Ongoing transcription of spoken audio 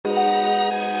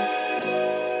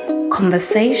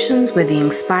Conversations with the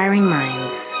inspiring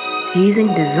minds, using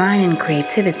design and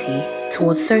creativity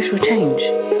towards social change.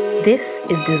 This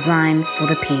is Design for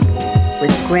the People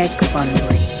with Greg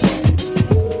Bunbury.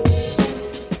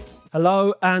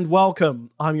 Hello and welcome.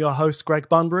 I'm your host, Greg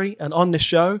Bunbury, and on this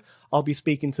show, I'll be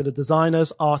speaking to the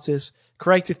designers, artists,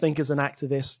 creative thinkers and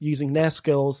activists using their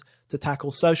skills to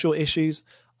tackle social issues,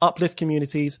 uplift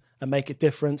communities, and make a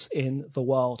difference in the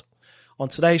world. On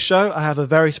today's show, I have a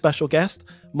very special guest,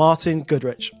 Martin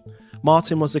Goodrich.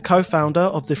 Martin was the co-founder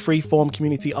of the Freeform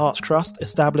Community Arts Trust,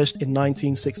 established in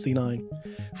 1969.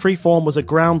 Freeform was a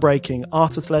groundbreaking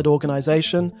artist-led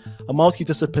organisation, a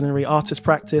multidisciplinary artist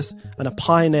practice, and a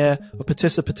pioneer of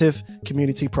participative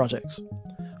community projects.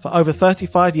 For over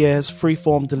 35 years,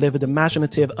 Freeform delivered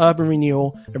imaginative urban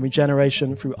renewal and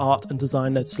regeneration through art and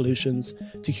design-led solutions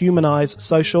to humanise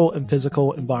social and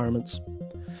physical environments.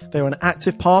 They were an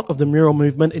active part of the mural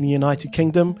movement in the United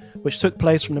Kingdom, which took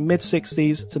place from the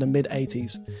mid-60s to the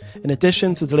mid-80s. In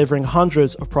addition to delivering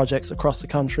hundreds of projects across the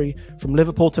country, from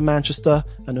Liverpool to Manchester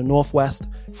and the North West,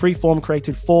 Freeform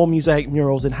created 4 mosaic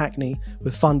murals in Hackney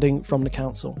with funding from the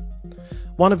council.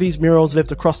 One of these murals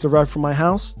lived across the road from my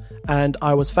house, and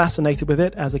I was fascinated with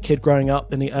it as a kid growing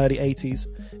up in the early 80s.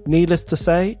 Needless to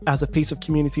say, as a piece of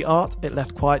community art, it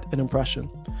left quite an impression.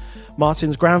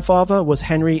 Martin's grandfather was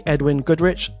Henry Edwin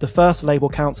Goodrich, the first Labour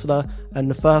councillor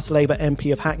and the first Labour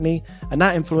MP of Hackney, and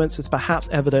that influence is perhaps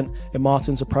evident in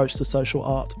Martin's approach to social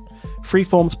art.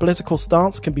 Freeform's political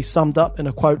stance can be summed up in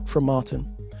a quote from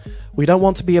Martin. "We don't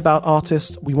want to be about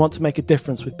artists, we want to make a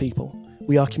difference with people.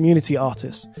 We are community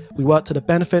artists. We work to the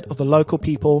benefit of the local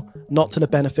people, not to the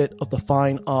benefit of the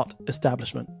fine art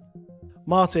establishment."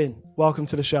 Martin, welcome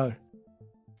to the show.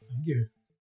 Thank you.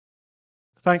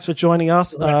 Thanks for joining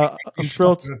us. I'm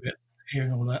thrilled. A bit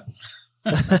hearing all that.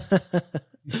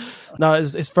 No,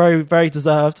 it's very, very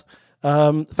deserved.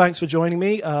 Thanks for joining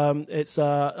me. It's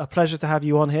a pleasure to have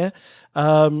you on here.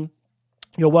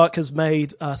 Your work has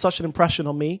made such an impression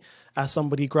on me as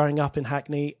somebody growing up in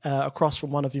Hackney, across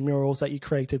from one of your murals that you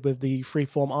created with the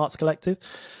Freeform Arts Collective.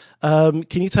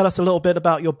 Can you tell us a little bit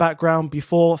about your background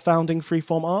before founding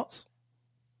Freeform Arts?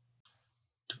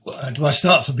 Do I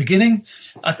start from the beginning?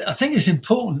 I think it's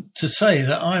important to say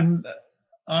that I'm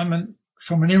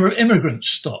from an immigrant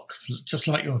stock, just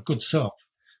like your good self,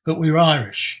 but we're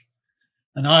Irish,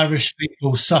 and Irish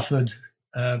people suffered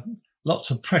lots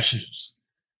of pressures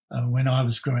when I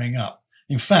was growing up.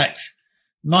 In fact,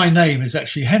 my name is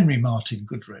actually Henry Martin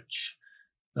Goodrich,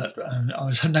 but I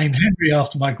was named Henry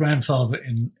after my grandfather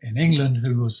in England,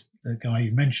 who was the guy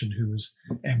you mentioned, who was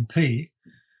MP.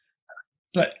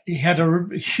 But he had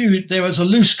there was a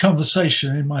loose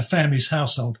conversation in my family's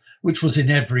household, which was in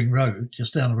Evering Road,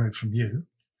 just down the road from you.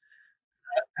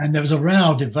 And there was a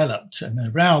row developed, and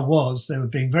the row was they were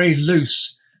being very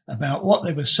loose about what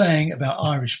they were saying about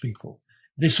Irish people.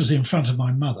 This was in front of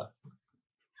my mother.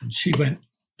 And she went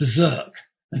berserk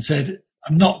and said,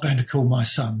 "I'm not going to call my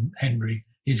son Henry.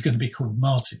 He's going to be called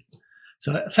Martin."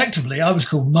 So effectively, I was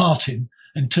called Martin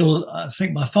until I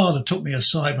think my father took me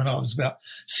aside when I was about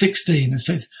 16 and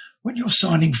says, "When you're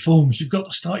signing forms, you've got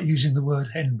to start using the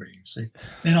word Henry." You see?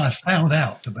 Then I found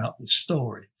out about this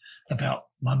story about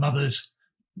my mother's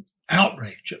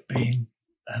outrage at being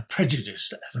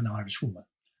prejudiced as an Irish woman.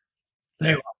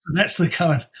 There, and that's the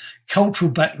kind of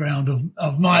cultural background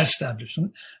of my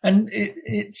establishment. And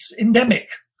it's endemic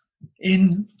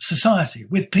in society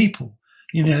with people,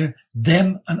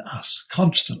 them and us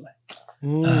constantly.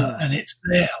 And it's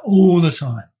there all the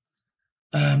time.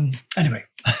 Anyway,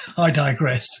 I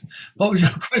digress. What was your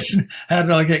question? How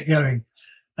did I get going?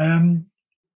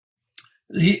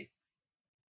 The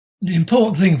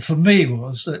important thing for me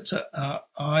was that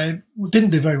I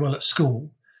didn't do very well at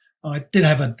school. I did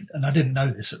have and I didn't know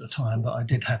this at the time, but I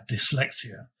did have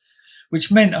dyslexia,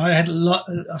 which meant I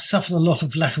suffered a lot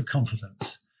of lack of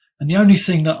confidence. And the only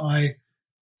thing that I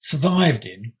survived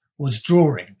in was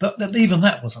drawing, but even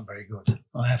that wasn't very good.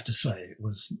 I have to say, it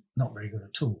was not very good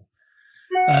at all.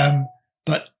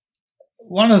 But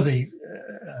one of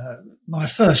my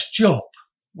first job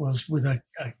was with a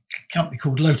company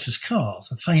called Lotus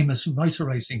Cars, a famous motor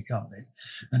racing company,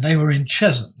 and they were in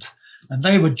Cheshunt, and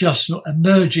they were just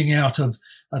emerging out of,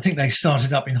 I think they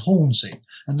started up in Hornsey,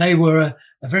 and they were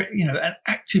a very, an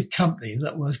active company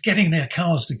that was getting their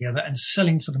cars together and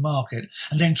selling to the market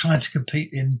and then trying to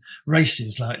compete in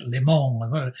races like Le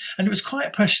Mans. And it was quite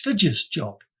a prestigious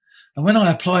job. And when I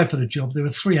applied for the job, there were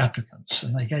 3 applicants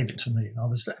and they gave it to me. I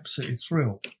was absolutely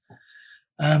thrilled.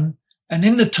 And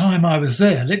in the time I was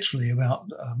there, literally about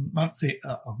a month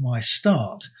of my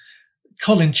start,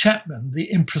 Colin Chapman, the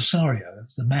impresario,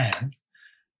 the man,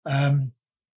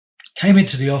 came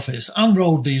into the office,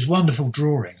 unrolled these wonderful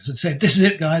drawings and said, "This is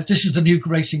it, guys. This is the new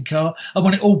racing car. I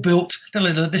want it all built.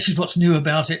 This is what's new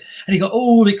about it." And he got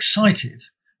all excited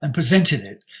and presented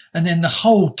it. And then the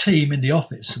whole team in the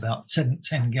office, about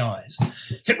 10 guys,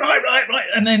 said, right.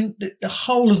 And then the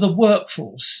whole of the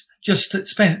workforce just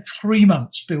spent 3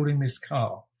 months building this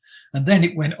car. And then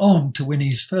it went on to win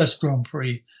his first Grand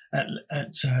Prix at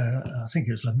I think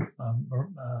it was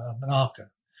Monaco.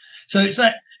 So it's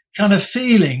that kind of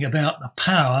feeling about the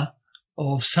power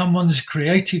of someone's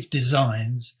creative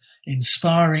designs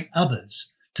inspiring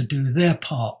others to do their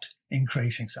part in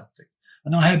creating something.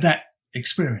 And I had that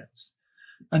experience.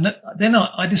 And then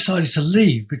I decided to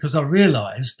leave because I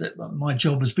realized that my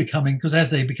job was becoming, because as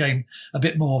they became a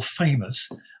bit more famous,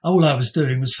 all I was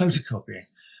doing was photocopying.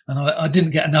 And I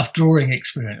didn't get enough drawing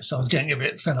experience. So I was getting a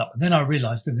bit fed up. And then I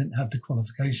realized I didn't have the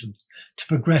qualifications to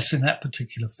progress in that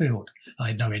particular field. I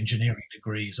had no engineering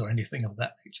degrees or anything of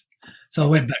that nature. So I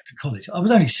went back to college. I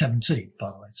was only 17,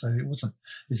 by the way, so it wasn't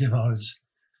as if I was,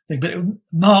 but it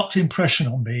marked impression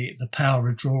on me, the power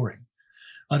of drawing.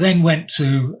 I then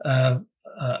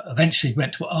eventually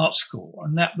went to art school,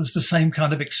 and that was the same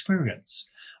kind of experience.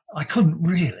 I couldn't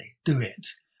really do it.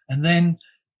 And then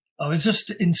I was just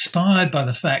inspired by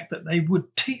the fact that they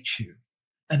would teach you,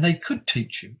 and they could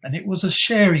teach you. And it was a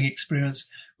sharing experience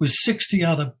with 60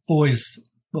 other boys,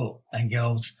 and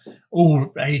girls,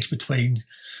 all aged between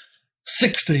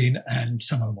 16 and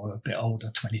some of them were a bit older,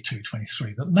 22,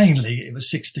 23, but mainly it was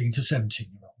 16 to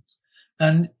 17-year-olds.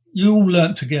 And you all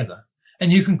learnt together.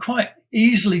 And you can quite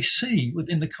easily see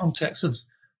within the context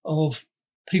of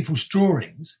people's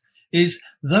drawings is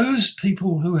those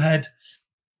people who had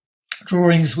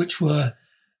drawings which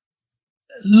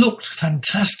looked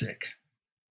fantastic,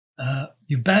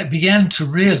 you began to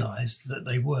realize that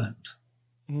they weren't.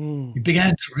 You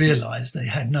began to realize they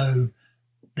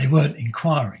weren't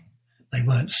inquiring. They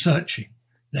weren't searching.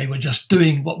 They were just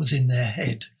doing what was in their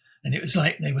head. And it was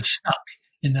like they were stuck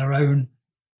in their own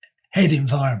head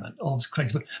environment of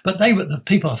creative. But they were the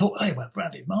people I thought, they were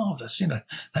bloody marvelous,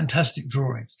 fantastic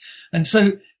drawings. And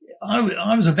so I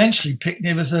was eventually picked.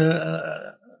 There was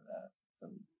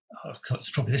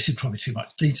this is probably too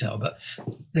much detail, but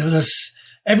there was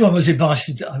everyone was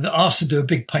asked to do a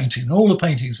big painting, and all the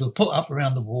paintings were put up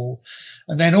around the wall,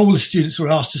 and then all the students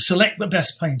were asked to select the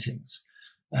best paintings,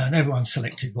 and everyone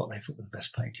selected what they thought were the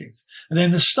best paintings. And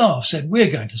then the staff said,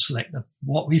 we're going to select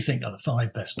what we think are the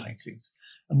 5 best paintings.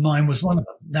 And mine was one of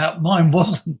them. Now, mine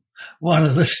wasn't one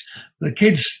of the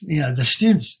kids, the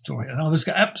students' drawing, and I was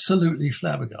absolutely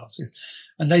flabbergasted.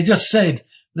 And they just said,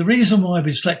 the reason why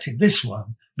we selected this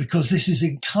one, because this is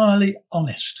entirely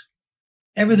honest.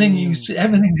 Everything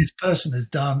everything this person has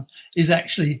done is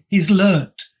actually, he's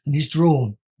learnt and he's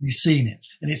drawn, and he's seen it,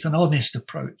 and it's an honest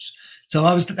approach. So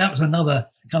that was another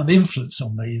kind of influence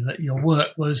on me, that your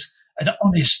work was an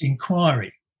honest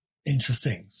inquiry into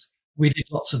things. We did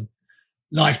lots of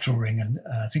life drawing and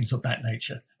things of that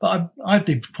nature, but I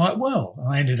did quite well.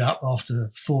 I ended up, after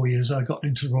 4 years, I got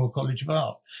into the Royal College of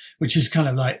Art, which is kind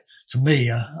of like, to me,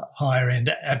 a higher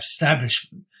end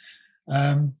establishment,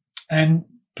 and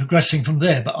progressing from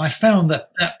there. But I found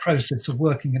that process of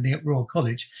working in the Royal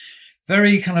College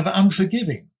very kind of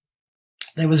unforgiving.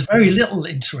 There was very little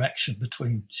interaction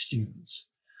between students.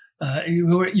 You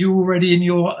were already in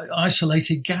your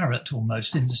isolated garret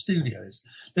almost in the studios.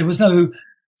 There was no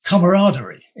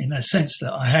camaraderie in the sense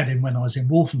that I had when I was in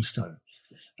Walthamstow.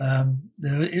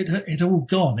 It all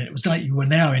gone. It was like you were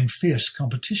now in fierce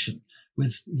competition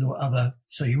with your other,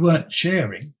 so you weren't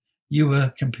sharing, you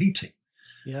were competing.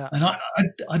 Yeah. And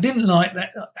I didn't like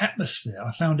that atmosphere.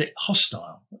 I found it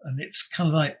hostile, and it's kind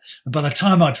of like, by the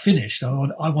time I'd finished,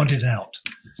 I wanted out.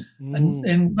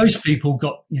 And most people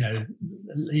got,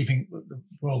 leaving the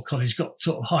Royal College, got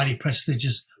sort of highly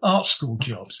prestigious art school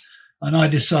jobs. And I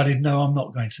decided, no, I'm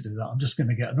not going to do that. I'm just going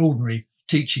to get an ordinary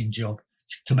teaching job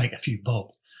to make a few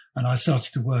bob. And I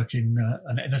started to work in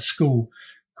a school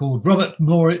called Robert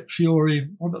Montefiore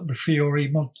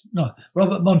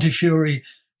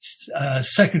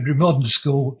Secondary Modern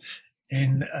School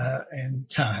in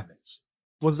Tower Hamlets.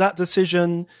 Was that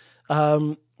decision,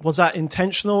 was that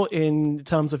intentional in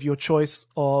terms of your choice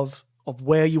of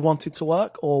where you wanted to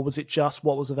work, or was it just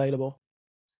what was available?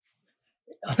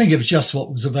 I think it was just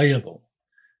what was available.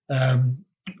 I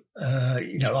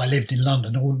lived in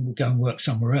London. I wouldn't go and work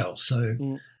somewhere else. So,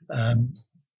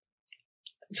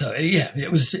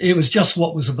 it was just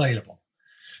what was available.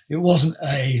 It wasn't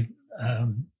a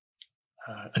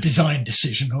a design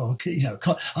decision, or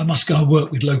I must go and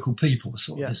work with local people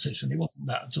sort of decision. It wasn't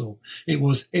that at all. It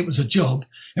was a job.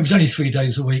 It was only 3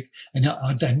 days a week, and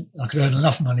I could earn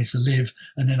enough money to live,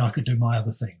 and then I could do my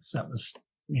other things. That was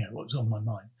what was on my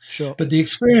mind. Sure. But the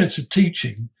experience of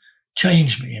teaching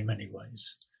changed me in many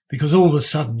ways, because all of a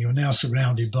sudden you're now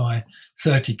surrounded by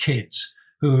 30 kids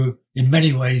who, in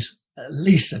many ways, at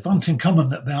least have one thing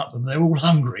common about them: they're all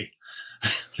hungry.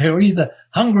 They're either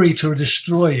hungry to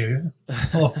destroy you,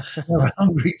 or they're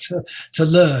hungry to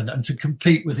learn and to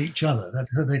compete with each other.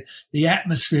 The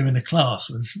atmosphere in the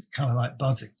class was kind of like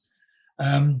buzzing.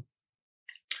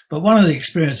 But one of the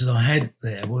experiences I had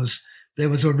there was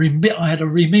I had a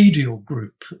remedial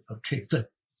group of kids, the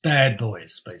bad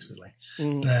boys, basically,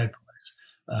 bad boys,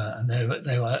 and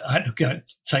they were. I had to go and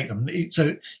take them.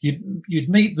 So you'd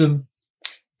meet them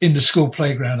in the school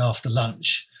playground after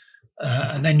lunch.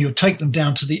 And then you'll take them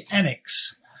down to the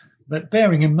annex. But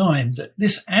bearing in mind that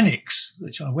this annex,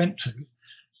 which I went to,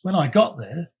 when I got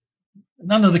there,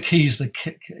 none of the keys the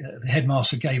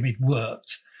headmaster gave me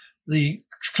worked. The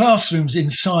classrooms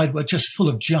inside were just full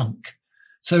of junk.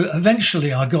 So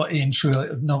eventually I got in through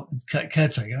a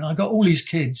caretaker, and I got all these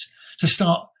kids to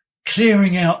start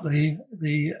clearing out the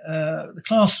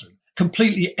classroom,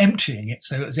 completely emptying it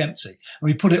so it was empty. And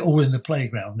we put it all in the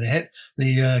playground.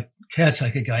 The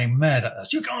caretaker getting mad at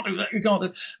us. You can't do that. You can't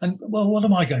do. And well, what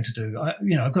am I going to do?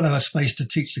 I've got to have a space to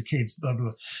teach the kids. Blah, blah,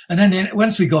 blah. And then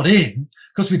once we got in,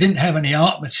 because we didn't have any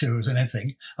art materials or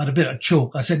anything, I had a bit of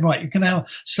chalk. I said, right, you can now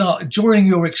start drawing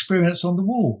your experience on the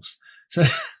walls. So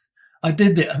I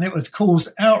did that, and it was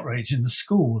caused outrage in the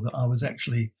school that I was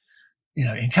actually,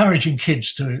 encouraging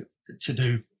kids to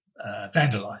do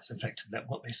vandalize, effectively,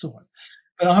 what they saw.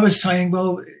 But I was saying,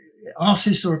 well,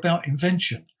 artists are about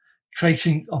invention,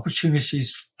 creating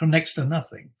opportunities from next to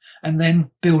nothing, and then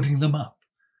building them up.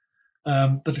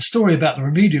 But the story about the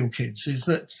remedial kids is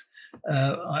that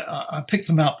I picked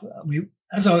them up.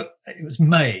 It was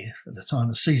May at the time.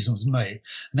 The season was May,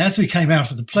 and as we came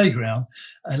out of the playground,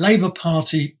 a Labour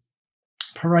Party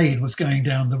parade was going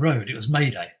down the road. It was May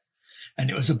Day, and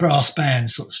it was a brass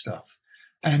band sort of stuff.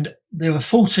 And there were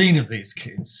 14 of these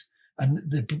kids, and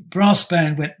the brass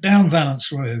band went down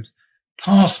Valence Road,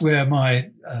 past where my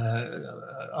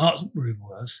art room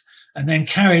was, and then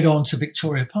carried on to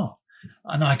Victoria Park.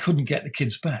 And I couldn't get the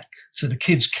kids back. So the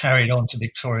kids carried on to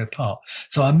Victoria Park.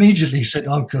 So I immediately said,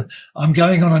 I'm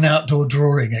going on an outdoor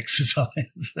drawing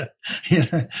exercise.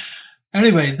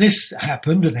 Anyway, this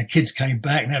happened, and the kids came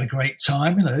back and had a great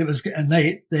time.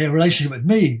 Their relationship with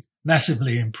me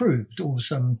massively improved. All of a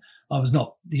sudden, I was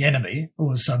not the enemy. All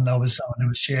of a sudden, I was someone who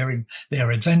was sharing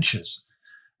their adventures.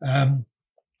 And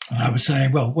I was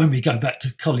saying, well, when we go back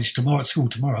to school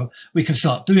tomorrow, we can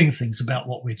start doing things about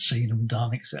what we'd seen and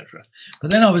done, etc. But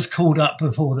then I was called up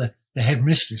before the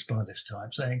headmistress by this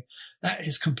time, saying, that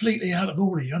is completely out of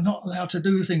order. You're not allowed to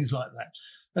do things like that.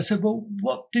 I said, well,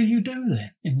 what do you do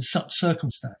then in such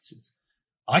circumstances?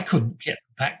 I couldn't get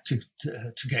back to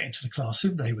get into the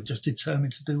classroom. They were just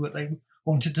determined to do what they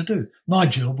wanted to do. My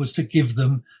job was to give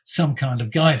them some kind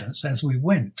of guidance as we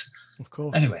went. Of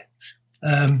course. Anyway,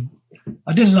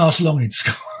 I didn't last long in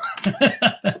school.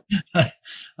 I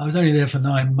was only there for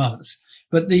 9 months.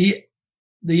 But the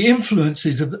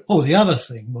influences the other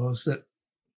thing was that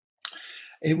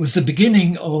it was the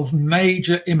beginning of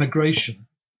major immigration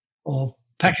of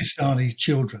Pakistani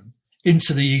children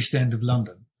into the East End of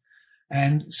London.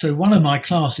 And so one of my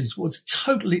classes was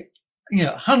totally,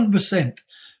 100%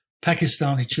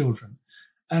 Pakistani children.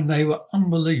 And they were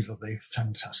unbelievably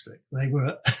fantastic. They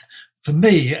were, for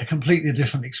me, a completely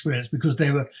different experience because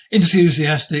they were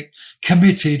enthusiastic,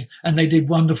 committed, and they did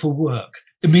wonderful work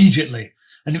immediately.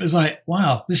 And it was like,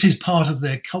 wow, this is part of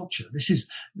their culture.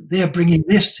 They're bringing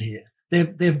this here.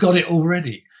 They've got it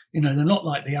already. They're not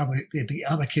like the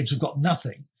other kids who've got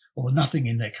nothing or nothing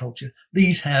in their culture.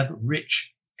 These have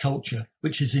rich culture,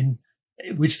 which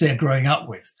they're growing up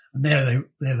with. And there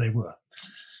they were.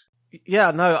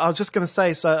 Yeah, no, I was just going to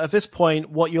say, so at this point,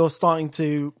 what you're starting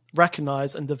to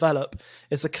recognize and develop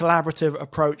is a collaborative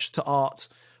approach to art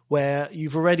where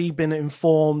you've already been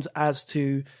informed as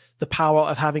to the power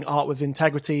of having art with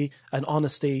integrity and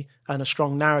honesty and a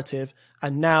strong narrative.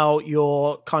 And now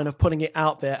you're kind of putting it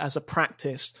out there as a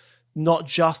practice, not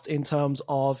just in terms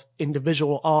of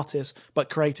individual artists, but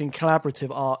creating collaborative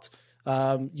art,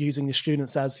 using the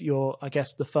students as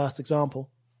the first example.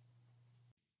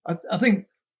 I think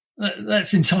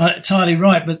that's entirely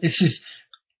right, but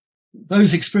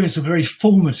those experiences are very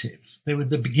formative. They were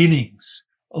the beginnings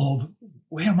of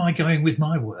where am I going with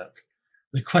my work?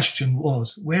 The question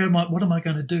was, what am I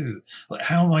going to do?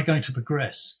 How am I going to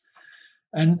progress?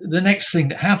 And the next thing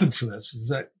that happened to us is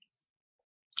that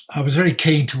I was very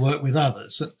keen to work with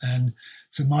others. And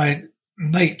so my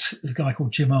mate, a guy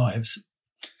called Jim Ives,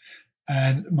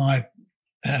 and my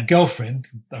girlfriend,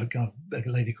 a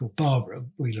lady called Barbara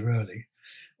Wheeler Early,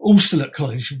 all still at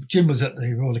college. Jim was at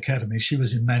the Royal Academy. She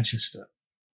was in Manchester.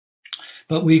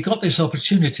 But we got this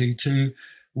opportunity to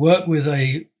work with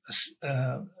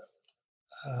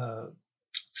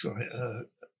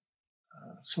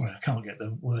sorry, I can't get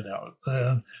the word out.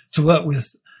 To work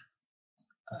with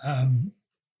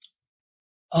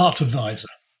Art Advisor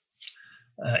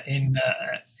in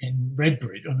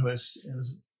Redbridge. Oh, no, it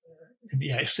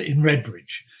was in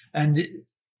Redbridge, and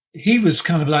he was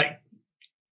kind of like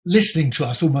listening to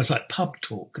us, almost like pub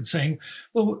talk, and saying,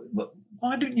 "Well,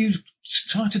 why don't you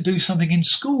try to do something in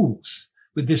schools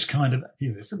with this kind of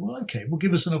view?" I said, "Well, okay, well,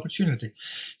 give us an opportunity."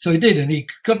 So he did, and he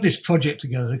got this project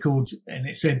together and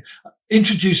it said,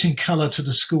 "Introducing Colour to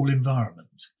the School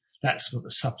Environment." That's what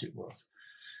the subject was.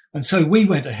 And so we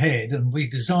went ahead and we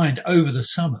designed over the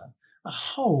summer a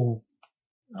whole,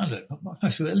 I don't know,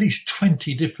 at least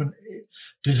 20 different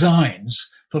designs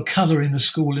for colour in the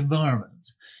school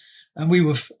environment. And we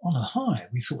were on a high.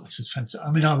 We thought this was fantastic.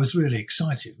 I mean, I was really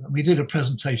excited. And we did a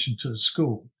presentation to the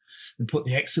school and put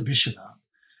the exhibition up.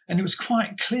 And it was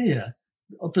quite clear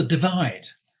of the divide.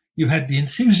 You had the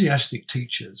enthusiastic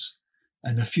teachers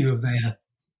and a few of their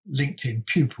LinkedIn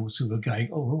pupils who were going,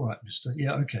 "Oh, all right, mister.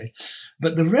 Yeah, okay."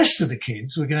 But the rest of the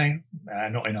kids were going, "Nah,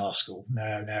 not in our school.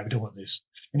 No, we don't want this."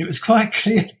 And it was quite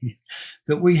clear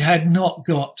that we had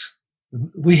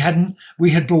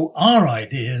brought our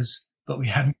ideas, but we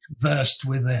hadn't conversed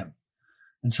with them.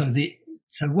 And so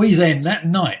we then, that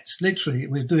night, literally,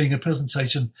 we were doing a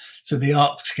presentation to the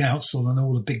Arts Council and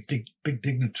all the big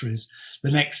dignitaries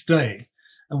the next day.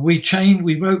 And we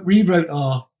rewrote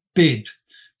our bid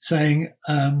saying,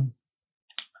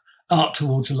 art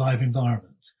towards a live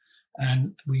environment.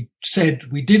 And we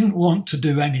said we didn't want to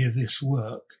do any of this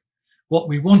work. What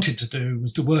we wanted to do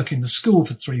was to work in the school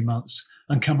for 3 months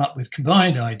and come up with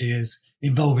combined ideas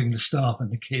involving the staff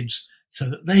and the kids so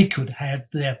that they could have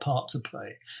their part to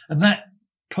play. And that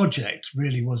project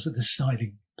really was a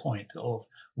deciding point of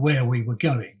where we were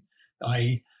going.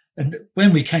 And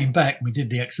when we came back, we did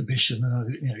the exhibition,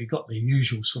 we got the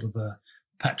usual sort of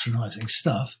patronising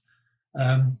stuff,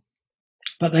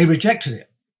 but they rejected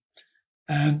it.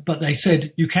 But they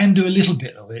said, "You can do a little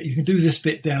bit of it. You can do this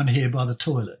bit down here by the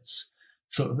toilets,"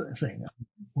 sort of thing.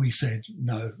 We said,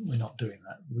 "No, we're not doing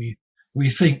that. We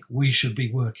think we should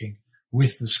be working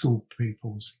with the school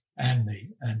pupils and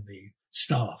the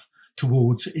staff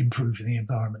towards improving the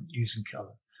environment using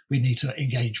colour. We need to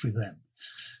engage with them."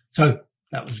 So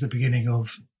that was the beginning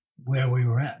of where we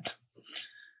were at.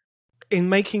 In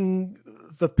making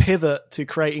the pivot to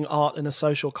creating art in a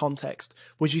social context,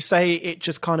 would you say it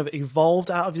just kind of evolved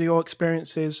out of your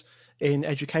experiences in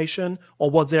education,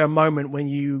 or was there a moment when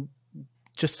you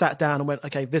just sat down and went,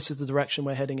 "Okay, this is the direction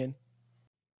we're heading in"?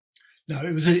 No,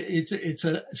 it's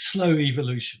a slow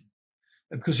evolution,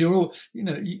 because you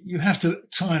have to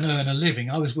try and earn a living.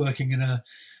 I was working in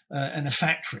a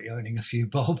factory, owning a few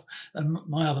bob, and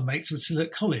my other mates were still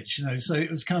at college. So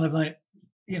it was kind of like,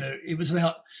 it was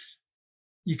about,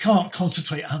 you can't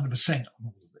concentrate 100% on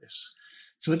all of this.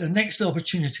 So the next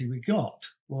opportunity we got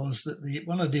was that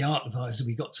one of the art advisors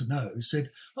we got to know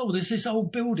said, "Oh, there's this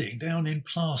old building down in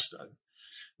Plaistow,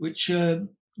 which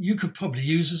you could probably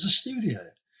use as a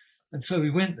studio." And so we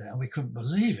went there and we couldn't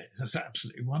believe it. It was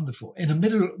absolutely wonderful. In the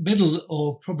middle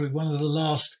of probably one of the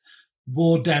last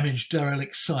war-damaged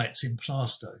derelict sites in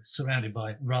Plaistow, surrounded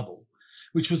by rubble,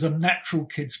 which was a natural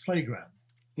kids' playground.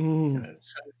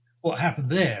 So what happened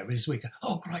there is we go,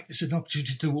 "Oh, great, this is an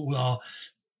opportunity to do all our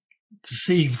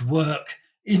perceived work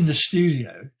in the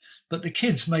studio." But the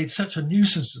kids made such a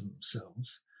nuisance of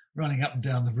themselves, running up and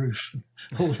down the roof and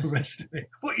all the rest of it.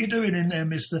 "What are you doing in there,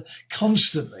 mister?"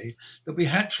 Constantly, that we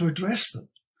had to address them.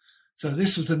 So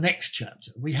this was the next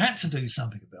chapter. We had to do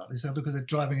something about this because they're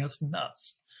driving us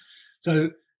nuts.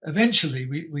 So eventually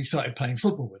we started playing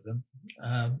football with them,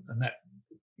 and that,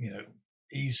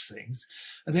 eased things.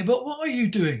 And then, "But what are you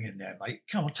doing in there, mate?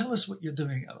 Come on, tell us what you're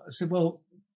doing." I said, "Well,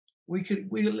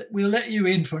 we'll let you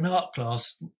in for an art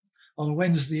class on a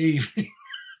Wednesday evening."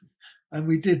 And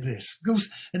we did this, of course,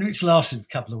 and which lasted a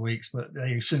couple of weeks, but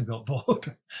they soon got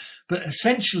bored. But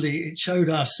essentially, it showed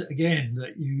us again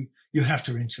that you have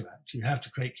to interact, you have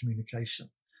to create communication.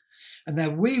 And now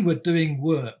we were doing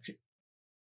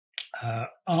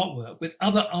artwork with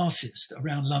other artists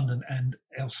around London and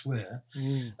elsewhere,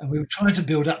 and we were trying to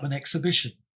build up an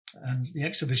exhibition. And the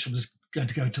exhibition was going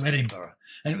to go to Edinburgh,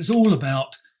 and it was all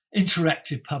about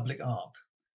interactive public art.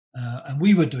 And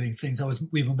we were doing things.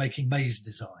 We were making maze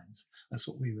designs. That's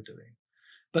what we were doing.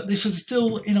 But this was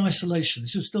still in isolation.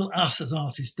 This was still us as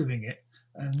artists doing it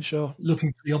and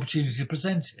looking for the opportunity to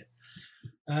present it.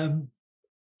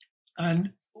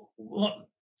 And what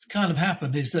kind of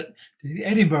happened is that the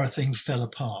Edinburgh thing fell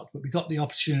apart, but we got the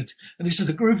opportunity. And this is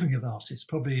a grouping of artists,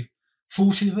 probably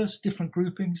 40 of us, different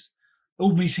groupings,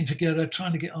 all meeting together,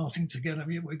 trying to get arting together.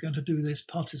 We're going to do this,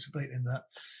 participate in that.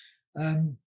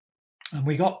 And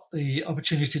we got the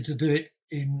opportunity to do it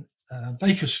in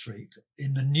Baker Street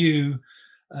in the new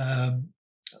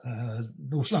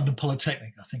North London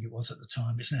Polytechnic, I think it was at the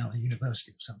time. It's now a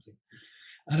university or something.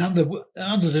 And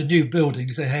under the new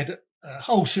buildings, they had a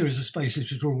whole series of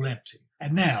spaces which were all empty.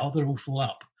 And now they're all full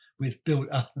up with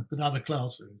other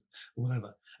classrooms or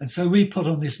whatever. And so we put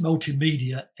on this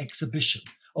multimedia exhibition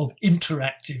of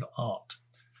interactive art.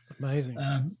 Amazing.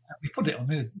 And we put it on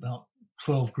with about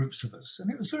 12 groups of us.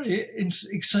 And it was very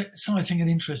exciting and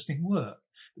interesting work.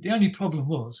 But the only problem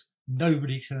was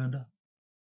nobody turned up.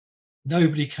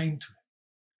 Nobody came to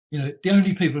it. The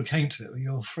only people who came to it were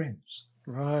your friends.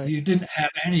 Right. You didn't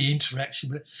have any interaction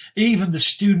with it. Even the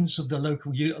students of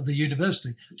the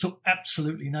university took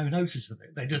absolutely no notice of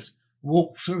it. They just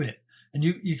walked through it. And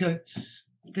you go,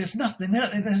 there's nothing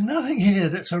here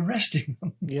that's arresting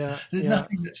them. Yeah. There's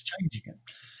nothing that's changing it.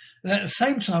 And at the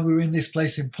same time, we were in this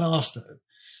place in Plaistow,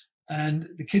 and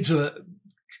the kids were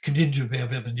continuing to be a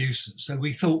bit of a nuisance. So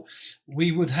we thought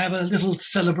we would have a little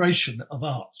celebration of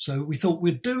art. So we thought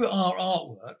we'd do our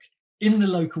artwork in the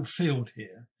local field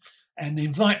here and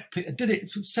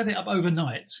set it up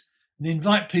overnight and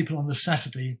invite people on the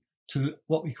Saturday to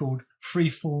what we called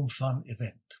free-form fun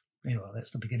event.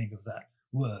 That's the beginning of that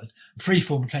word.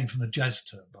 Free-form came from the jazz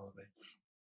term, by the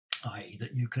way, i.e.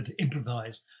 that you could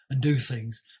improvise and do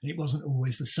things, and it wasn't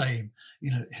always the same.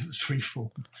 It was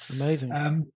free-form. Amazing.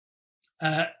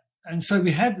 And so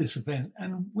we had this event,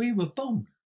 and we were bombed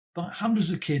by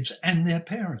hundreds of kids and their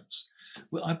parents.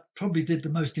 Well, I probably did the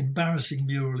most embarrassing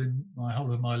mural in my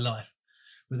whole of my life,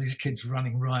 with these kids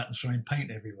running riot and throwing paint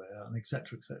everywhere, and et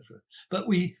cetera, et cetera. But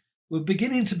we were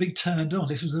beginning to be turned on.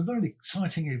 This was a very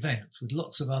exciting event with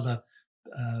lots of other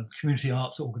community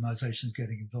arts organisations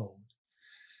getting involved.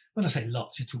 When I say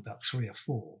lots, you talk about 3 or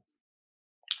 4.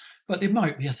 But there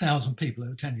might be 1,000 people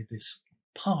who attended this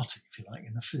party, if you like,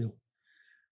 in the field.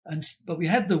 But we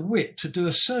had the wit to do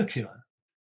a circular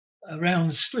around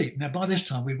the street. Now, by this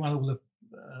time, we'd won all the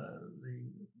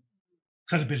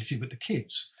credibility with the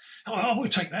kids. We'll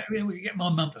take that. We'll get my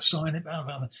mum to sign it. Blah,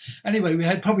 blah, blah. Anyway, we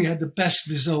probably had the best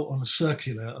result on a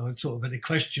circular or sort of a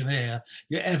questionnaire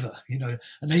ever, an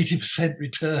 80%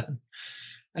 return.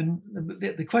 And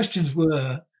the questions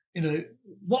were,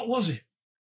 what was it?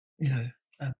 And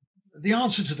the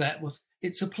answer to that was,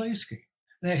 it's a play scheme.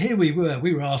 Now, here we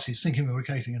were artists thinking we were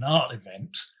creating an art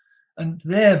event, and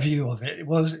their view of it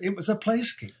was a play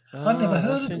scheme. I'd never heard of it.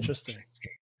 That's interesting.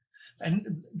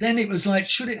 And then it was like,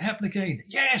 should it happen again?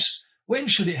 Yes. When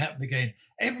should it happen again?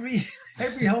 Every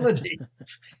holiday.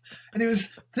 And it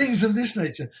was things of this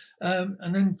nature.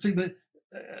 And then people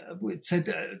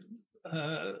said,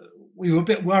 we were a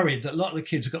bit worried that a lot of the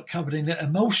kids got covered in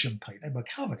emulsion paint. They were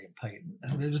covered in paint.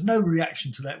 And there was no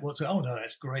reaction to that whatsoever. Oh, no,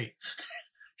 that's great.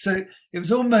 So it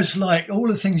was almost like all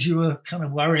the things you were kind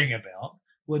of worrying about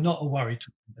were not a worry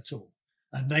to them at all.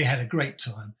 And they had a great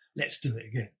time. Let's do it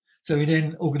again. So we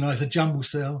then organised a jumble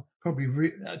sale,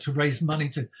 probably to raise money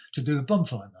to do a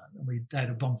bonfire night. And we had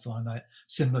a bonfire night,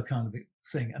 similar kind of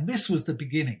thing. And this was the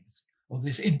beginnings of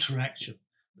this interaction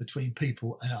between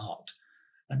people and art.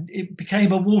 And it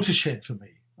became a watershed for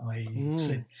me. I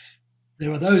said,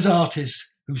 there are those artists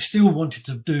who still wanted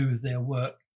to do their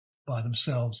work by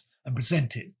themselves and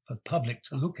present it for the public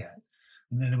to look at.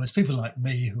 And then there was people like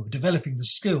me who were developing the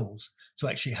skills to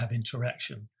actually have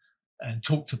interaction and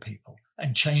talk to people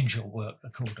and change your work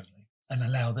accordingly and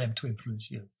allow them to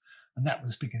influence you. And that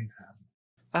was beginning to happen.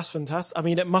 That's fantastic. I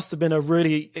mean, it must have been a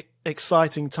really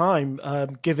exciting time,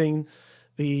 given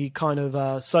the kind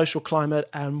of social climate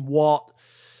and what,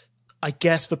 I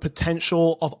guess, the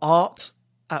potential of art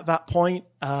at that point.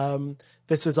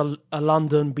 This is a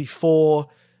London before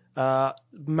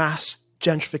mass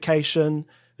gentrification.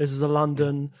 This is a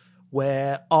London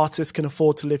where artists can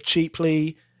afford to live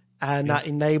cheaply, and that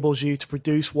enables you to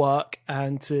produce work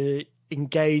and to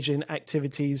engage in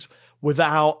activities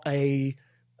without a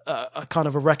kind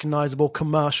of a recognizable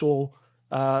commercial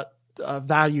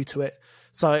value to it.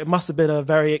 So it must have been a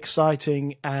very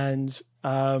exciting and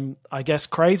I guess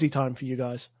crazy time for you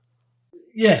guys.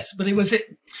 Yes, but it was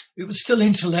still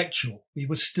intellectual. We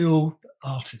were still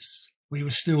artists. We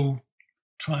were still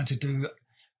trying to do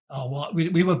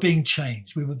we were being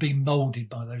changed. We were being molded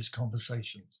by those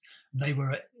conversations. They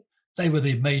were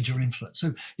the major influence.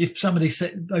 So if somebody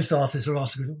said, most artists are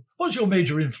asked, what's your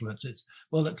major influences?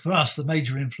 Well, for us, the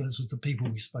major influence was the people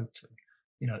we spoke to.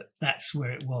 That's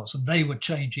where it was. And they were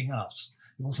changing us.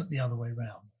 It wasn't the other way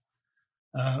around.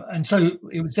 And so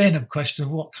it was then a question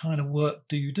of what kind of work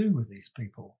do you do with these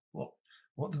people?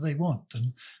 What do they want?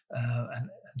 And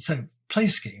so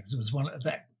place schemes was one of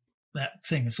that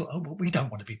thing. I thought, well, we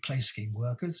don't want to be place scheme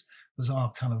workers, was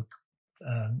our kind of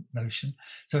notion.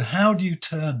 So how do you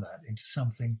turn that into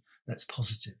something that's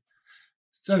positive?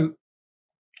 So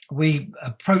we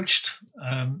approached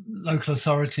local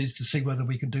authorities to see whether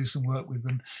we could do some work with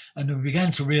them, and we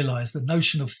began to realise the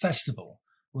notion of festival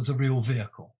was a real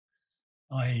vehicle,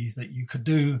 i.e. that you could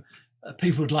do,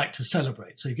 people would like to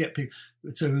celebrate. So you get people,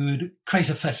 so we would create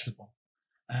a festival.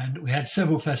 And we had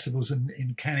several festivals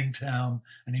in Canning Town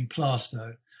and in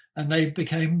Plaistow, and they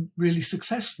became really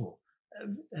successful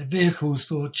vehicles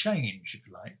for change, if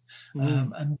you like.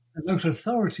 And the local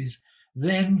authorities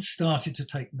then started to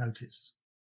take notice,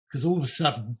 because all of a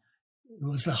sudden it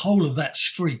was the whole of that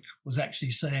street was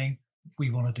actually saying, we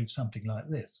want to do something like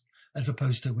this, as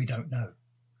opposed to we don't know.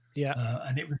 Yeah.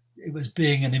 And it was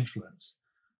being an influence,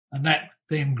 and that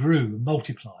then grew,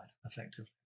 multiplied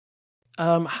effectively.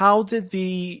 How did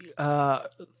the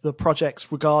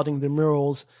projects regarding the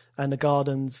murals and the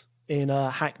gardens in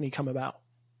Hackney come about?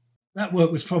 That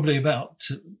work was probably about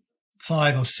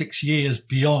 5 or 6 years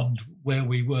beyond where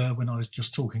we were when I was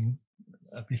just talking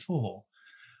before.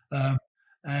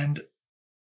 And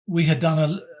we had done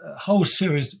a whole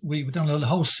series. We've done a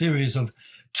whole series of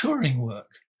touring work.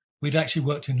 We'd actually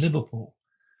worked in Liverpool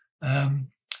and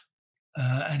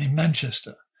in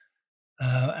Manchester,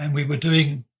 and we were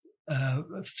doing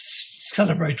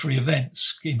celebratory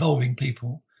events involving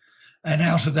people, and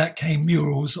out of that came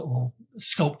murals or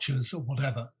sculptures or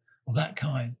whatever of that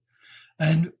kind.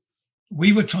 And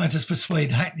we were trying to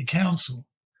persuade Hackney Council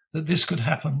that this could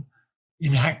happen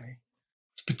in Hackney,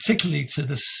 particularly to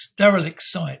the derelict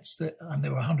sites and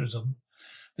there were hundreds of them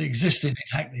that existed in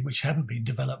Hackney which hadn't been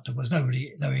developed. There was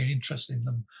nobody interested in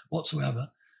them whatsoever.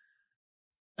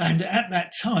 And at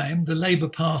that time, the Labour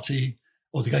Party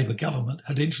or the Labour government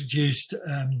had introduced,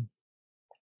 I'm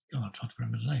trying to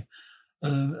remember the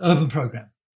name, Urban Programme.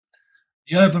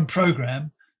 The Urban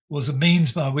Programme was a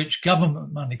means by which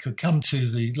government money could come to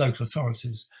the local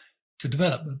authorities to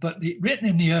develop. But written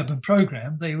in the Urban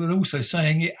Programme, they were also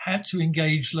saying it had to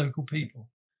engage local people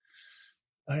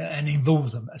and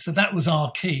involve them. So that was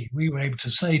our key. We were able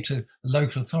to say to the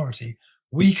local authority,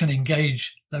 we can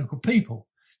engage local people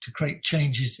to create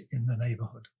changes in the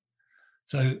neighbourhood.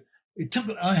 So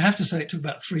I have to say, it took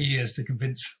about 3 years to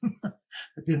convince them.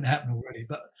 It didn't happen already,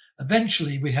 but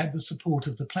eventually we had the support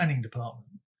of the planning department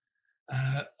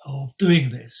of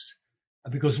doing this,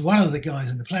 because one of the guys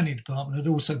in the planning department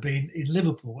had also been in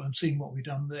Liverpool and seen what we'd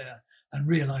done there and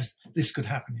realised this could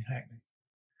happen in Hackney.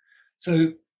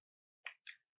 So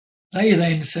they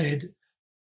then said,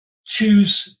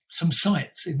 choose some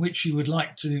sites in which you would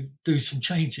like to do some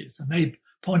changes, and they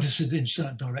pointed us in a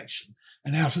certain direction.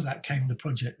 And out of that came the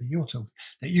project that you're talking,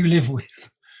 that you live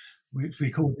with, which we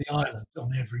called the Island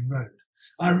on Evering Road.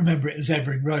 I remember it as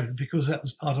Evering Road because that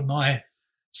was part of my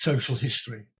social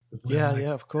history.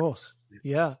 Yeah, of course.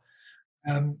 Yeah.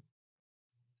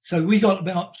 So we got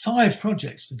about 5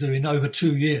 projects to do in over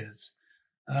 2 years.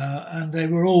 And they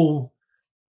were all,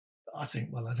 I think,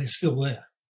 well, they're still there.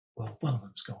 Well, one of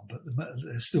them's gone, but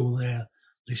they're still there.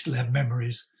 They still have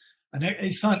memories. And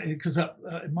it's funny because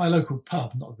my local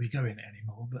pub, not that we go in it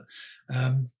anymore, but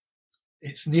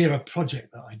it's near a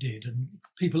project that I did. And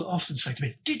people often say to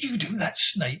me, did you do that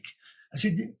snake? I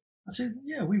said,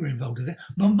 yeah, we were involved in it.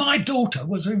 But my daughter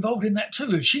was involved in that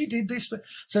too. She did this.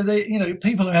 So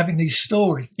people are having these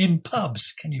stories in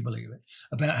pubs, can you believe it,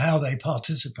 about how they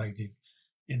participated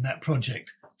in that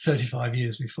project 35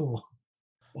 years before.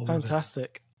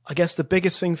 Fantastic. I guess the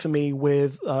biggest thing for me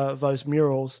with those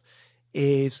murals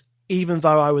is, even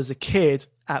though I was a kid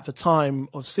at the time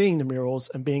of seeing the murals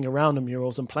and being around the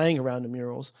murals and playing around the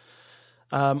murals,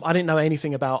 I didn't know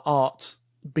anything about art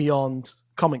beyond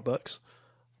comic books.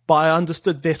 But I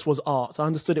understood this was art. I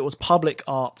understood it was public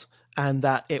art, and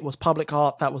that it was public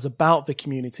art that was about the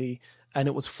community and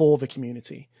it was for the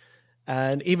community.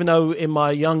 And even though in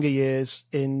my younger years,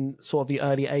 in sort of the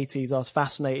early 80s, I was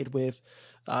fascinated with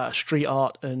street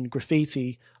art and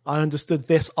graffiti, I understood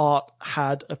this art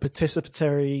had a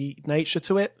participatory nature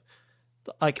to it.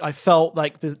 Like, I felt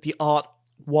like the art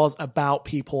was about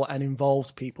people and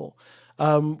involved people.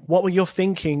 What were your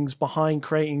thinkings behind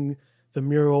creating the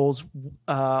murals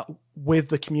with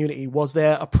the community? Was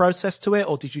there a process to it,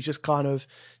 or did you just kind of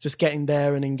just get in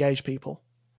there and engage people?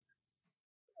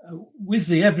 With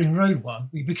the Evering Road one,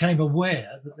 we became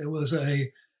aware that there was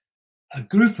a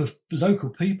group of local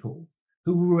people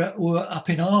who were up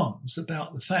in arms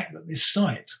about the fact that this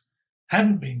site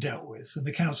hadn't been dealt with, and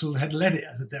the council had led it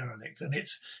as a derelict. And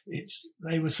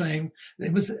they were saying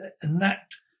there was, and that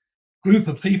group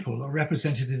of people are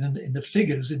represented in the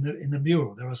figures in the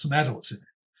mural. There are some adults in it,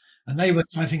 and they were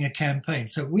starting a campaign.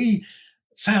 So we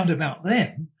found about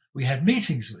them. We had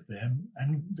meetings with them,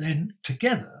 and then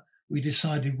together we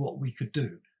decided what we could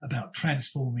do about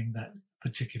transforming that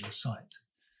particular site.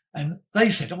 And they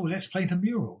said, "Oh, let's paint a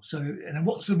mural." So, and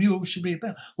what's the mural should be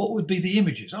about? What would be the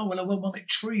images? Oh, well, I want it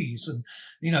trees and,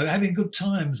 having good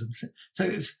times. And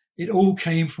so it all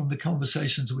came from the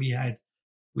conversations we had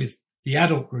with the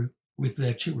adult group with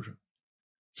their children.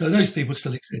 So those people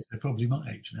still exist. They're probably my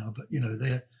age now, but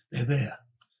they're there,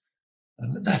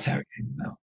 and that's how it came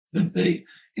about.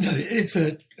 It's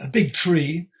a big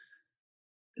tree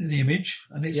in the image,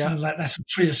 and it's kind of like that's a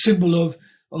tree, a symbol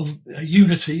of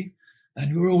unity.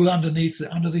 And we're all underneath it,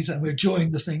 and we're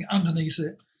enjoying the thing underneath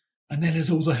it. And then there's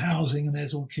all the housing, and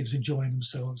there's all kids enjoying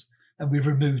themselves. And we've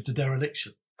removed the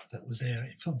dereliction that was there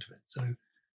in front of it. So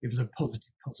it was a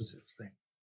positive thing.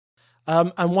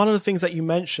 And one of the things that you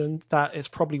mentioned that is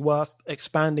probably worth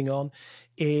expanding on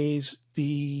is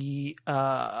the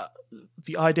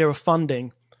idea of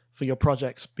funding for your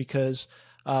projects, because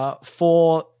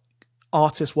for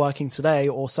artists working today,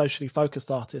 or socially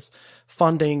focused artists,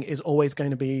 funding is always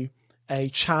going to be a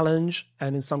challenge,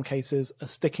 and in some cases a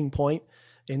sticking point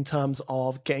in terms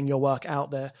of getting your work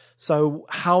out there. So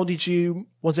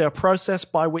was there a process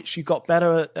by which you got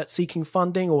better at seeking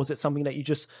funding, or was it something that you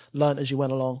just learned as you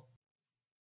went along?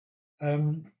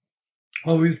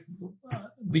 Well,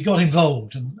 we got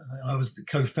involved, and I was the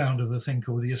co-founder of a thing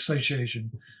called the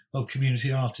Association of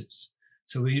Community Artists.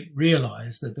 So we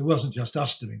realised that there wasn't just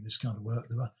us doing this kind of work.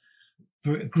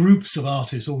 There were groups of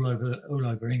artists all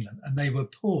over England, and they were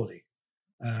poorly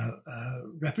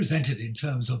represented in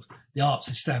terms of the arts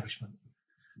establishment.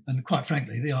 And quite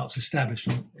frankly, the arts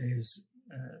establishment is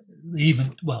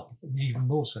even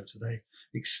more so today,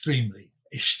 extremely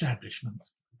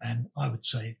establishment, and I would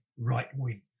say right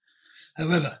wing.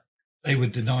 However, they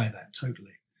would deny that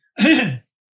totally.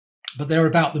 But they're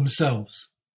about themselves.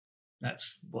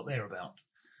 That's what they're about.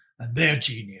 And their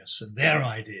genius and their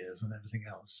ideas and everything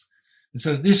else. And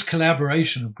so this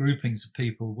collaboration of groupings of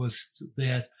people was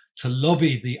there to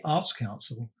lobby the Arts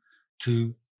Council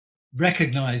to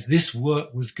recognise this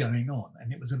work was going on.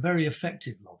 And it was a very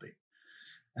effective lobby.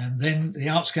 And then the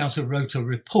Arts Council wrote a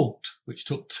report, which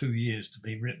took 2 years to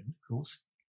be written, of course.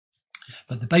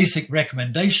 But the basic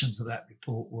recommendations of that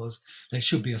report was there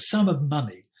should be a sum of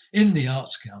money in the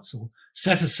Arts Council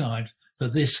set aside for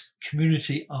this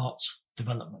community arts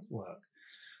development work.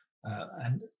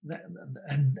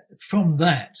 And from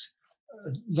that,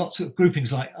 lots of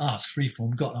groupings like us,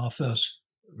 Freeform, got our first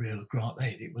real grant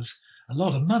aid. It was a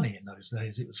lot of money in those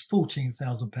days. It was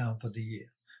 £14,000 for the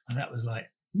year. And that was like,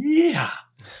 yeah.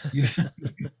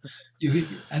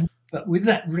 But with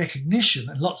that recognition,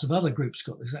 and lots of other groups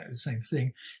got exactly the same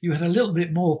thing, you had a little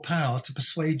bit more power to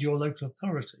persuade your local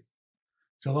authority.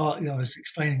 So I was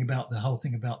explaining about the whole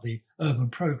thing about the urban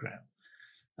programme.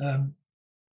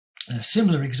 A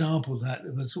similar example of that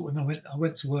was when I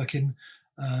went to work in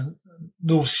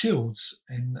North Shields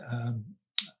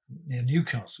near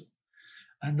Newcastle,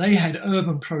 and they had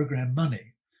urban programme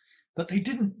money, but they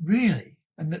didn't really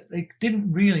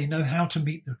know how to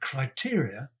meet the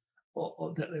criteria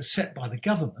or that are set by the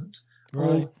government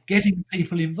for getting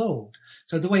people involved.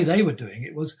 So the way they were doing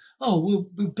it was, we'll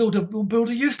build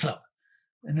a youth club.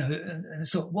 And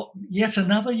so what? Yet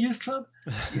another youth club?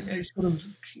 It's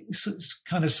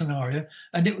kind of scenario,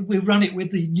 and we run it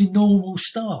with the normal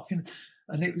staff.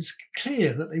 And it was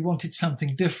clear that they wanted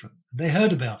something different. They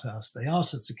heard about us. They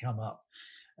asked us to come up,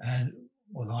 and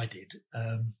I did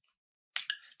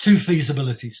 2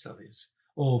 feasibility studies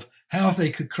of how they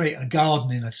could create a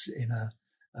garden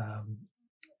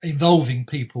involving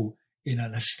people in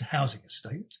a housing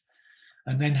estate,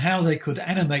 and then how they could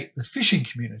animate the fishing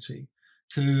community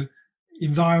to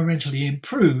environmentally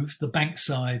improve the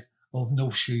bankside of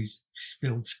North Shields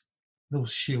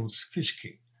Fish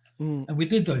Quay. And we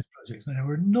did those projects, and they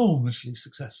were enormously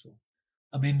successful.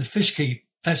 I mean, the Fish Quay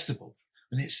Festival,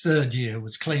 in its 3rd year,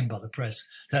 was claimed by the press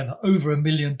to have over 1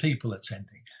 million people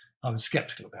attending. I was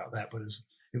sceptical about that, but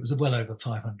it was well over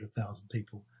 500,000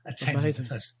 people attending the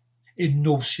festival in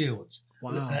North Shields.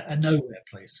 Wow. A nowhere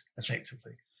place,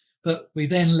 effectively. But we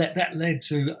then led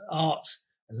to art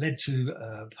it led to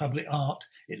public art,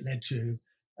 it led to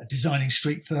designing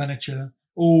street furniture,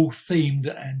 all themed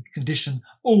and conditioned,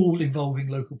 all involving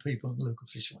local people and local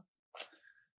fishermen.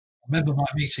 I remember my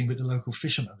meeting with the local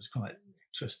fishermen was quite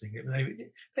interesting.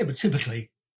 They were typically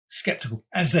sceptical,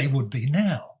 as they would be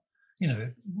now. You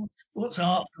know, what's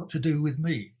art got to do with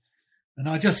me? And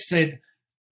I just said,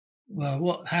 well,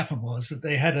 what happened was that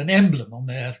they had an emblem on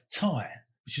their tie,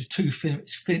 which is two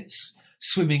fins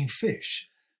swimming fish.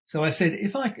 So I said,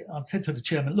 I said to the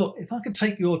chairman, look, if I could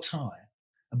take your tie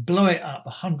and blow it up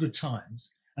 100 times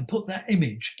and put that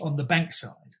image on the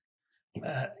bankside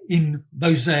in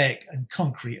mosaic and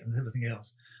concrete and everything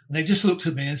else. And they just looked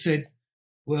at me and said,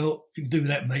 well, if you can do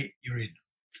that, mate, you're in.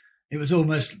 It was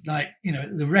almost like, you know,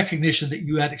 the recognition that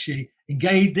you had actually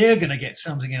engaged, they're going to get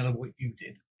something out of what you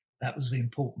did. That was the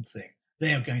important thing.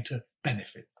 They are going to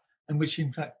benefit, and which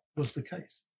in fact was the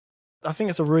case. I think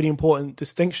it's a really important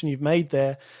distinction you've made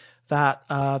there, that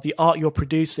the art you're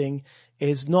producing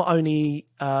is not only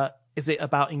is it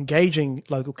about engaging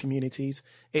local communities,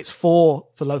 it's for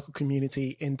the local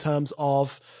community in terms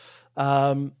of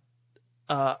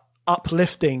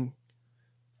uplifting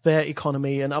their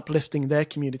economy and uplifting their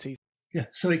community. Yeah,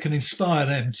 so it can inspire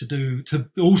them to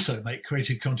also make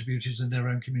creative contributions in their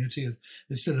own community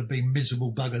instead of being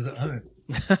miserable buggers at home.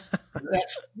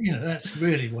 That's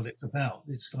really what it's about.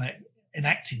 It's like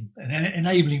enacting and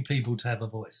enabling people to have a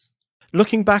voice.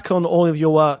 Looking back on all of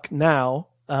your work now,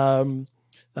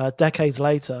 decades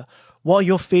later, what are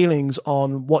your feelings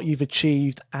on what you've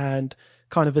achieved and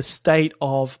kind of the state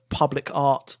of public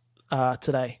art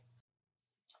today?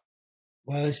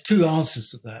 Well, there's two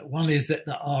answers to that. One is that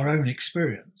our own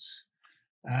experience,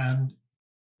 and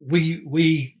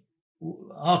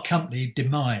our company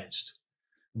demised.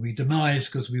 We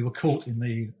demised because we were caught in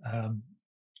the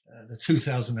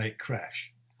 2008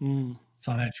 crash,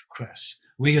 financial crash.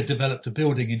 We had developed a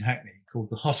building in Hackney called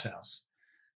the Hot House.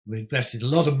 We invested a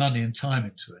lot of money and time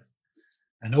into it,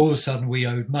 and all of a sudden we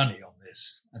owed money on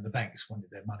this, and the banks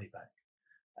wanted their money back,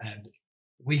 and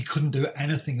we couldn't do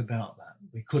anything about that.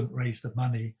 We couldn't raise the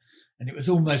money. And it was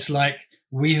almost like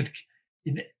they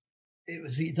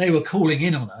were calling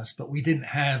in on us, but we didn't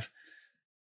have,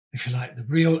 if you like, the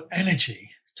real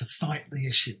energy to fight the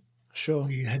issue. Sure.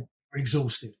 Were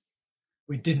exhausted.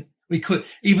 We could,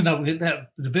 even though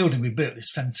the building we built is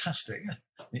fantastic.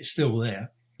 It's still there.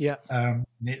 Yeah.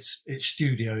 It's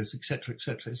studios, et cetera, et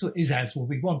cetera. It's as what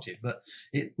we wanted, but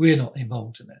we're not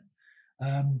involved in it.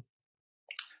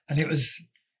 And it was,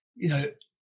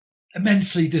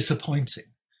 immensely disappointing.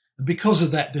 And because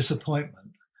of that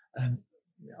disappointment, and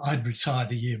I'd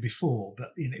retired a year before,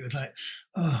 but it was like,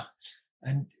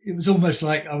 and it was almost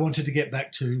like I wanted to get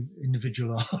back to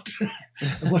individual art.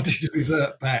 I wanted to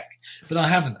revert back, but I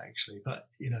haven't actually. But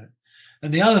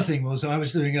and the other thing was I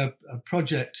was doing a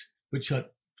project which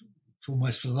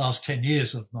almost for the last 10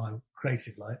 years of my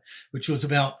creative life, which was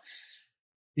about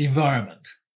the environment,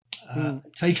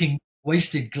 taking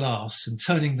wasted glass and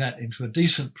turning that into a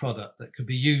decent product that could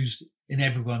be used in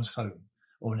everyone's home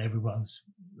or in everyone's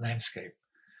landscape.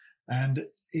 And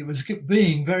it was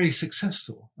being very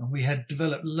successful, and we had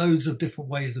developed loads of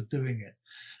different ways of doing it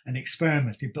and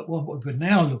experimented. But what we were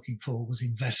now looking for was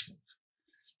investment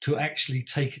to actually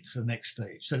take it to the next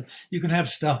stage. So you can have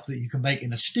stuff that you can make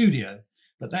in a studio,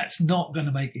 but that's not going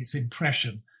to make its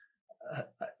impression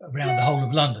around the whole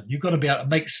of London. You've got to be able to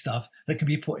make stuff that can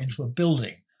be put into a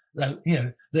building that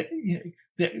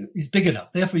is big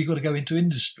enough. Therefore, you've got to go into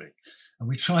industry. And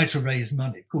we tried to raise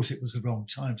money. Of course, it was the wrong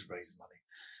time to raise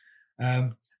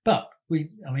money. But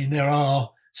there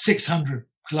are 600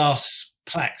 glass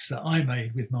plaques that I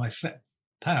made with my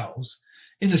pals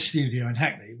in a studio in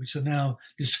Hackney, which are now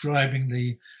describing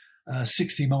the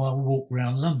 60-mile walk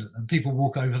around London. And people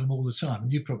walk over them all the time.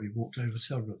 And you've probably walked over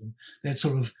several of them. They're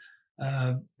sort of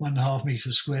 1.5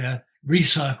 metre square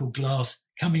recycled glass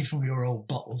coming from your old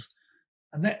bottles.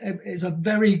 And that is a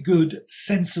very good,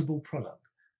 sensible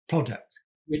product,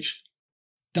 which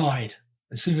died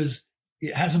as soon as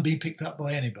it hasn't been picked up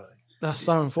by anybody. That's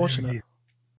so unfortunate.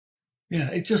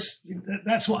 Yeah,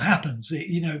 that's what happens.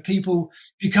 People,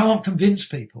 if you can't convince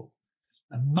people,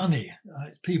 and money,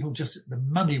 people just, the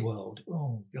money world,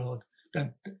 oh God, I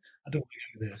don't want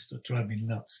to go there, it'll drive me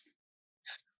nuts.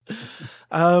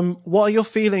 What are your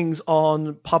feelings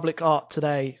on public art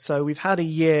today? So we've had a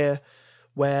year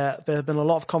where there have been a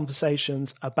lot of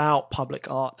conversations about public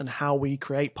art and how we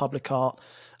create public art,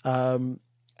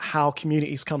 how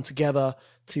communities come together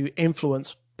to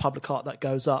influence public art that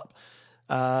goes up.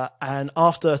 And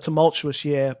after a tumultuous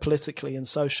year politically and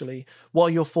socially, what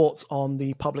are your thoughts on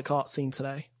the public art scene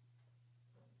today?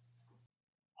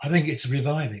 I think it's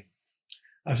reviving.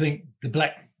 I think the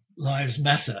Black Lives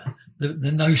Matter,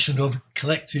 the notion of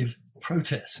collective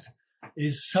protest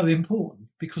is so important,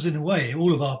 because in a way,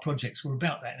 all of our projects were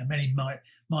about that in a very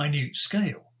minute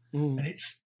scale. And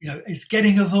it's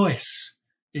getting a voice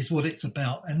is what it's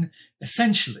about. And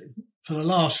essentially, for the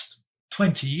last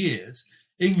 20 years,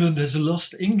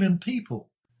 England people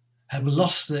have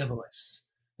lost their voice.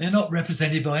 They're not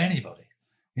represented by anybody,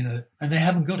 and they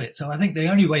haven't got it. So I think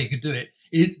the only way you could do it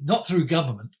is not through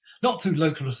government, not through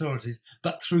local authorities,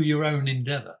 but through your own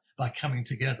endeavour, by coming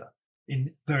together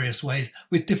in various ways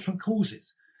with different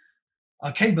causes.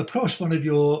 I came across one of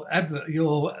your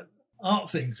art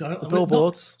things. The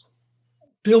billboards.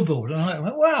 Billboard. And I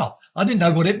went, wow, I didn't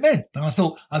know what it meant. But I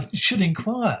thought I should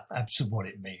inquire as to what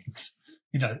it means.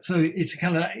 So it's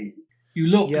kind of, you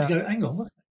look and go, hang on,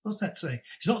 what's that saying?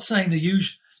 It's not saying the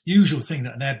usual thing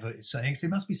that an advert is saying. So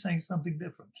it must be saying something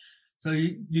different. So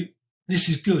this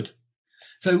is good.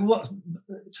 So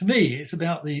to me, it's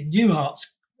about the new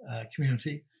arts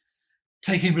community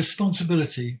taking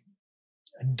responsibility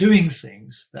and doing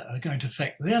things that are going to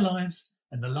affect their lives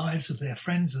and the lives of their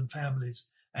friends and families,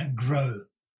 and grow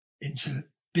into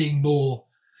being more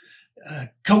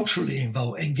culturally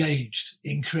engaged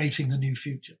in creating the new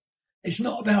future. It's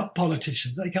not about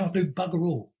politicians. They can't do bugger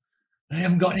all. They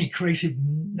haven't got any creative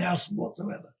nous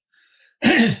whatsoever.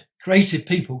 Creative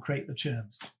people create the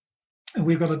germs, and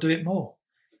we've got to do it more.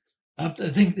 I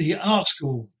think the art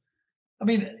school, for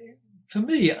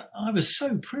me, I was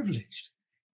so privileged.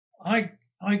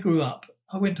 I grew up,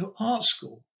 I went to art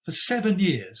school for 7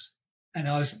 years, and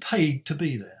I was paid to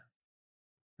be there.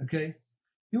 Okay?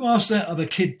 You ask that of a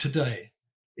kid today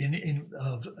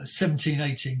of 17,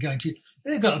 18 going to,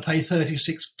 they've got to pay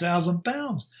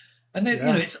 £36,000. And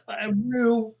then, it's a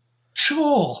real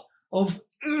chore of,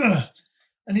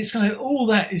 and it's kind of, all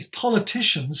that is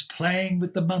politicians playing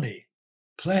with the money.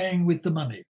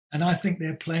 And I think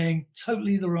they're playing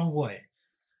totally the wrong way.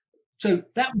 So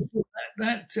that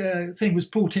thing was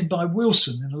brought in by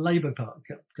Wilson in the Labour Party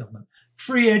government.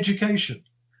 Free education,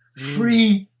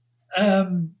 free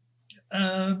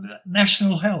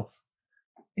national health.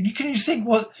 And you think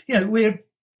we're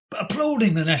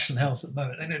applauding the national health at the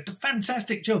moment. They do a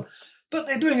fantastic job. But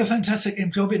they're doing a fantastic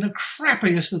job in the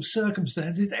crappiest of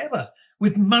circumstances ever,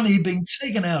 with money being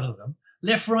taken out of them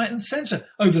left, right and centre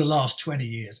over the last 20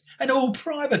 years, and all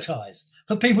privatised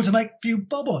for people to make a few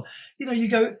bob on. You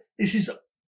go, this is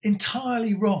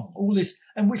entirely wrong, all this,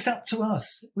 and it's up to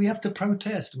us. We have to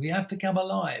protest. We have to come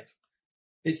alive.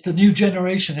 It's the new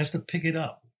generation has to pick it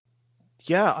up.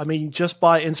 Yeah, just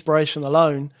by inspiration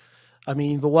alone,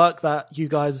 the work that you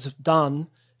guys have done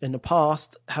in the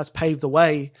past has paved the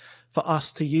way for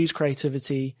us to use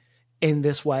creativity in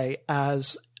this way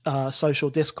as social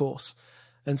discourse.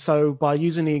 And so by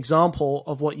using the example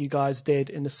of what you guys did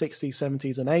in the 60s,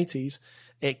 70s and 80s,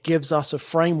 it gives us a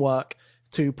framework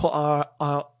to put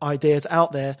our ideas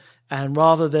out there. And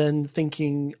rather than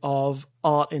thinking of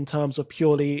art in terms of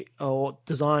purely, or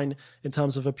design in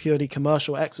terms of a purely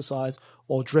commercial exercise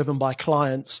or driven by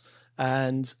clients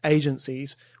and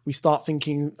agencies, we start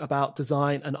thinking about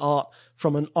design and art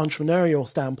from an entrepreneurial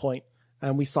standpoint.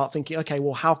 And we start thinking, okay,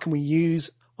 well, how can we use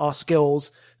our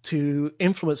skills to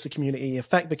influence the community,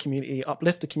 affect the community,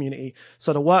 uplift the community?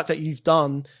 So the work that you've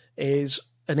done is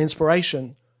an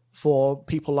inspiration for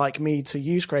people like me to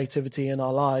use creativity in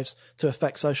our lives to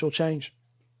affect social change.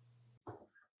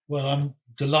 Well, I'm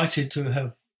delighted to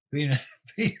have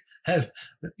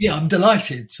I'm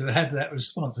delighted to have that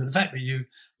response. And the fact that you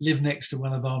live next to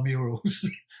one of our murals,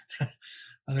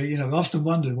 I've often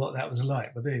wondered what that was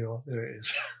like, but there you are, there it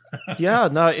is. Yeah,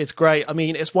 no, it's great.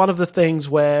 It's one of the things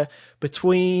where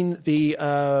between the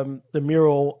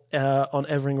mural on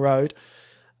Evering Road,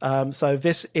 so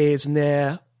this is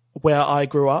near where I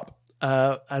grew up,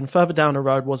 and further down the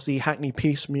road was the Hackney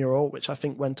Peace mural, which I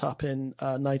think went up in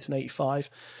 1985.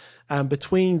 And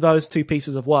between those two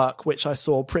pieces of work, which I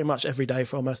saw pretty much every day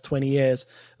for almost 20 years,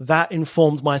 that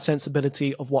informed my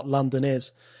sensibility of what London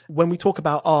is. When we talk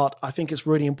about art, I think it's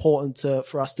really important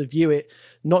for us to view it,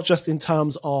 not just in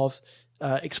terms of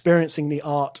experiencing the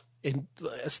art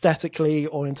aesthetically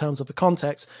or in terms of the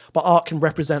context, but art can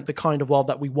represent the kind of world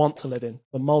that we want to live in.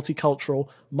 A multicultural,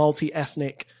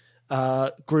 multi-ethnic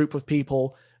group of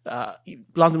people.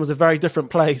 London was a very different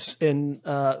place in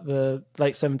the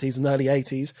late 70s and early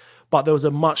 80s, but there was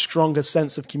a much stronger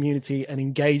sense of community and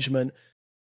engagement.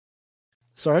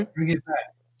 Sorry? Bring it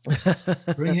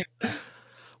back. Bring it back.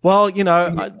 Well,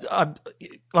 I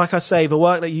like I say, the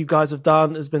work that you guys have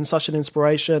done has been such an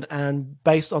inspiration. And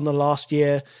based on the last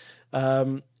year,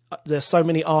 there's so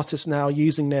many artists now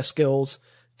using their skills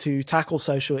to tackle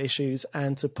social issues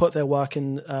and to put their work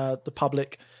in the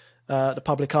public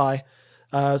eye.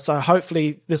 So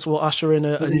hopefully this will usher in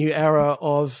a new era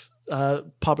of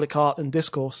public art and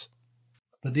discourse.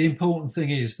 But the important thing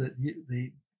is that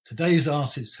today's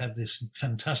artists have this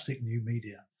fantastic new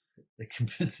media,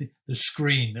 the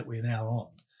screen that we're now on.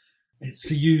 It's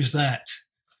to use that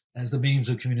as the means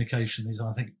of communication.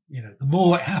 I think, the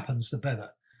more it happens, the better.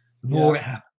 The more it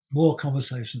happens, more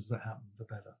conversations that happen, the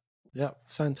better. Yeah,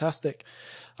 fantastic.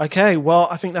 Okay, well,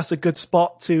 I think that's a good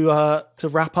spot to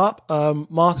wrap up.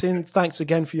 Martin, thanks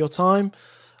again for your time,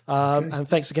 and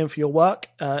thanks again for your work.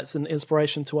 It's an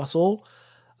inspiration to us all.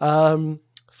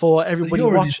 For everybody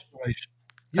watching,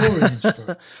 you're an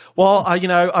inspiration. Well,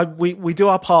 we do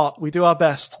our part. We do our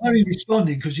best. I'm only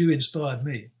responding because you inspired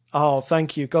me. Oh,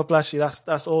 thank you. God bless you.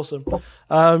 That's awesome.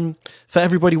 For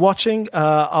everybody watching,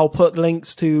 I'll put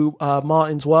links to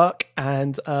Martin's work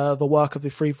and the work of the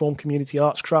Freeform Community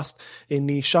Arts Trust in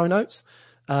the show notes.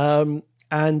 And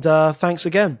thanks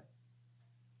again.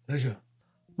 Pleasure.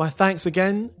 My thanks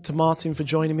again to Martin for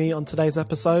joining me on today's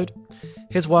episode.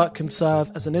 His work can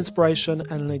serve as an inspiration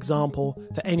and an example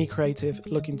for any creative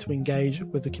looking to engage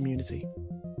with the community.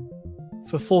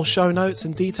 For full show notes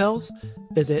and details,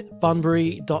 visit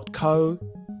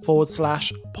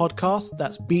bunbury.co/podcast.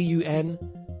 That's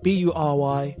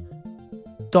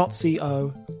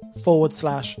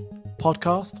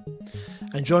bunbury.co/podcast.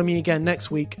 And join me again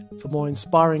next week for more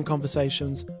inspiring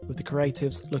conversations with the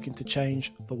creatives looking to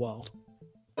change the world.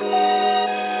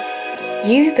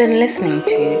 You've been listening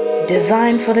to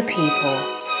Design for the People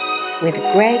with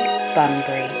Greg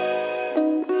Bunbury.